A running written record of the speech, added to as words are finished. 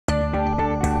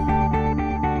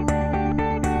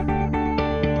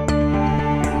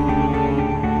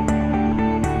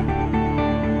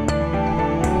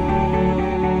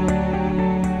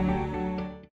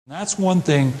That's one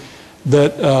thing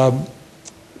that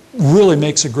really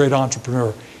makes a great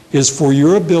entrepreneur, is for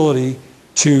your ability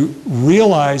to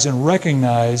realize and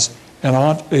recognize an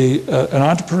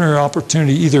entrepreneurial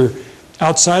opportunity either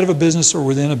outside of a business or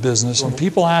within a business. When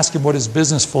people ask him what his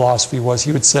business philosophy was,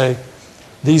 he would say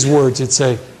these words. He'd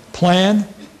say, plan,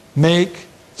 make,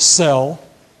 sell,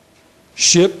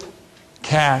 ship,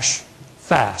 cash,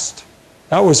 fast.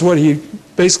 That was what he,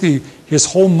 basically his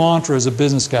whole mantra as a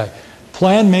business guy.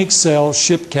 Plan, make, sell,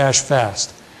 ship, cash,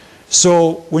 fast.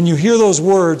 So when you hear those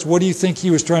words, what do you think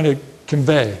he was trying to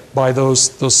convey by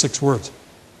those 6 words?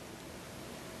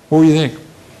 What do you think?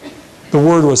 The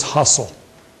word was hustle.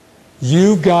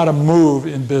 You've got to move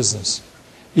in business.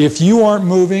 If you aren't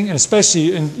moving, and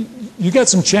especially, and you got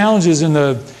some challenges in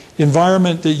the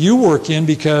environment that you work in,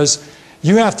 because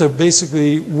you have to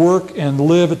basically work and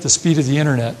live at the speed of the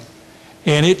internet.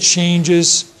 And it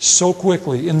changes so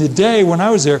quickly. In the day when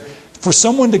I was there, for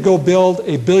someone to go build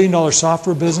a billion-dollar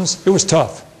software business, it was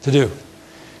tough to do.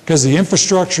 Because the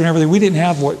infrastructure and everything, we didn't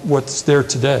have what's there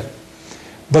today.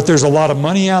 But there's a lot of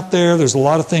money out there. There's a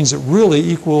lot of things that really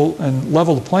equal and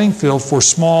level the playing field for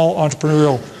small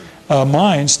entrepreneurial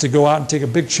minds to go out and take a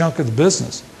big chunk of the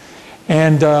business.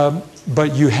 And,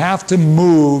 but you have to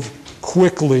move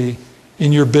quickly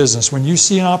in your business. When you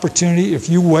see an opportunity, if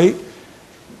you wait,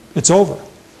 it's over.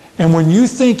 And when you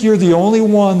think you're the only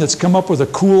one that's come up with a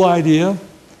cool idea,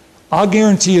 I'll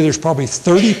guarantee you there's probably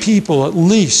 30 people at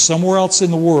least somewhere else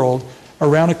in the world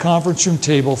around a conference room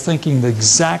table thinking the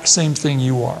exact same thing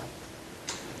you are.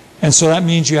 And so that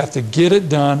means you have to get it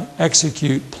done,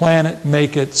 execute, plan it,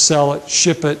 make it, sell it,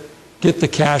 ship it, get the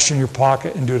cash in your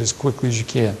pocket, and do it as quickly as you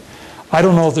can. I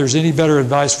don't know if there's any better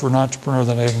advice for an entrepreneur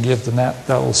than I can give than that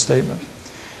little statement.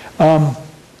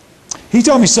 He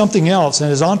told me something else,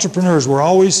 and as entrepreneurs, we're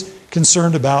always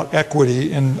concerned about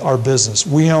equity in our business.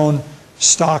 We own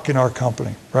stock in our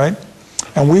company, right?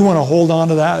 And we want to hold on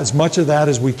to that, as much of that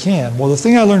as we can. Well, the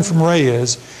thing I learned from Ray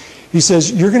is, he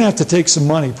says, you're going to have to take some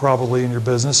money probably in your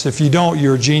business. If you don't,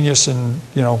 you're a genius and,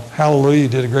 you know, hallelujah, you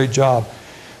did a great job.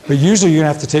 But usually you're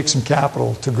going to have to take some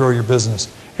capital to grow your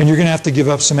business. And you're going to have to give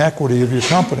up some equity of your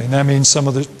company. And that means some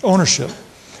of the ownership.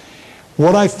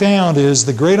 What I found is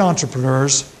the great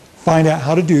entrepreneurs find out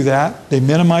how to do that. They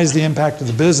minimize the impact of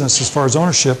the business as far as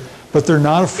ownership, but they're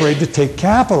not afraid to take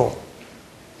capital.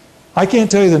 I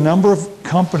can't tell you the number of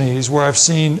companies where I've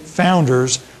seen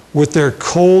founders with their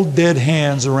cold, dead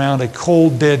hands around a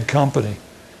cold, dead company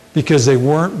because they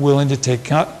weren't willing to take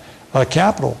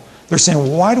capital. They're saying,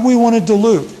 well, why do we want to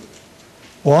dilute?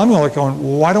 Well, I'm like going,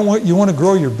 well, why don't you want to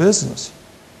grow your business?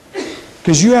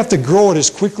 Because you have to grow it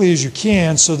as quickly as you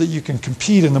can so that you can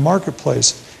compete in the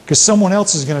marketplace, because someone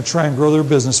else is going to try and grow their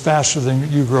business faster than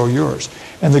you grow yours.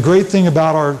 And the great thing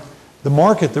about the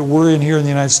market that we're in here in the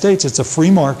United States, it's a free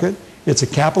market, it's a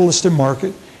capitalistic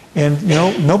market, and you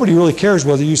know, nobody really cares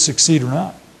whether you succeed or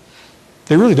not.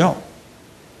 They really don't.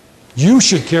 You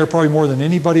should care probably more than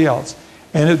anybody else.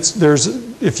 And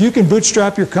if you can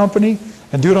bootstrap your company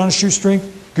and do it on a shoestring,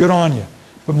 good on you.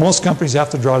 But most companies have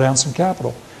to draw down some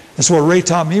capital. And so what Ray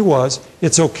taught me was,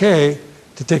 it's okay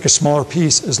to take a smaller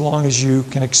piece as long as you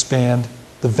can expand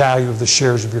the value of the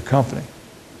shares of your company.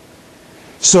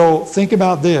 So think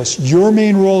about this. Your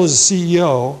main role as a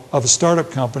CEO of a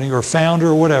startup company or founder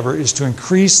or whatever is to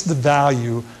increase the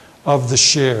value of the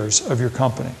shares of your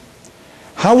company.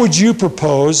 How would you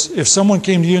propose, if someone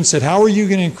came to you and said, how are you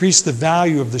going to increase the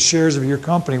value of the shares of your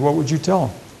company, what would you tell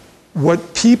them?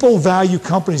 What people value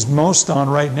companies most on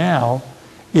right now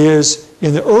is,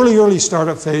 in the early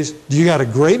startup phase, you got a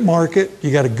great market,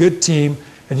 you got a good team,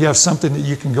 and you have something that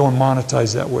you can go and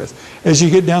monetize that with. As you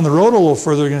get down the road a little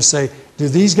further, you're going to say, do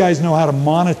these guys know how to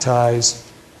monetize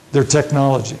their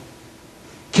technology?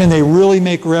 Can they really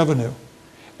make revenue?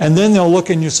 And then they'll look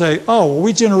and you say, oh, well,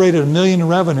 we generated $1 million in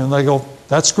revenue. And they go,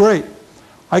 that's great.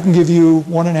 I can give you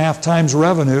 1.5 times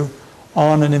revenue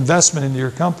on an investment into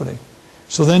your company.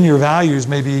 So then your value is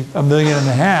maybe $1.5 million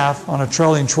on a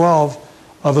trailing 12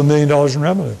 of $1 million in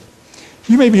revenue.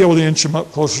 You may be able to inch them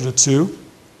up closer to 2,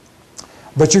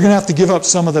 but you're going to have to give up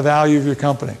some of the value of your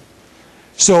company.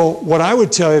 So what I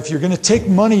would tell you, if you're going to take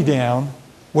money down,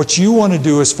 what you want to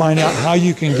do is find out how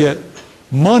you can get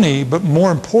money, but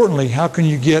more importantly, how can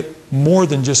you get more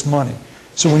than just money?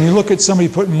 So when you look at somebody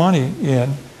putting money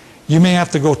in, you may have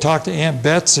to go talk to Aunt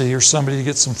Betsy or somebody to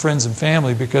get some friends and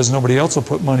family, because nobody else will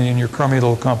put money in your crummy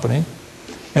little company.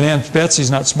 And Aunt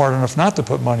Betsy's not smart enough not to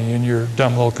put money in your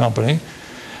dumb little company.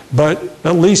 But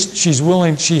at least she's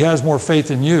willing, she has more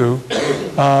faith in you.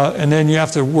 And then you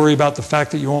have to worry about the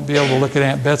fact that you won't be able to look at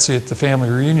Aunt Betsy at the family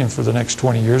reunion for the next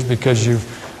 20 years because you've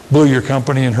blew your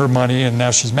company and her money and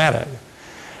now she's mad at you.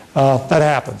 That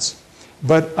happens.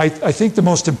 But I think the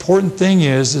most important thing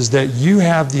is that you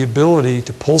have the ability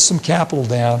to pull some capital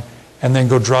down and then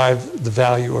go drive the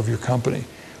value of your company.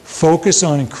 Focus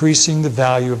on increasing the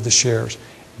value of the shares.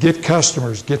 Get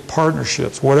customers, get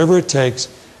partnerships, whatever it takes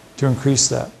to increase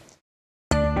that.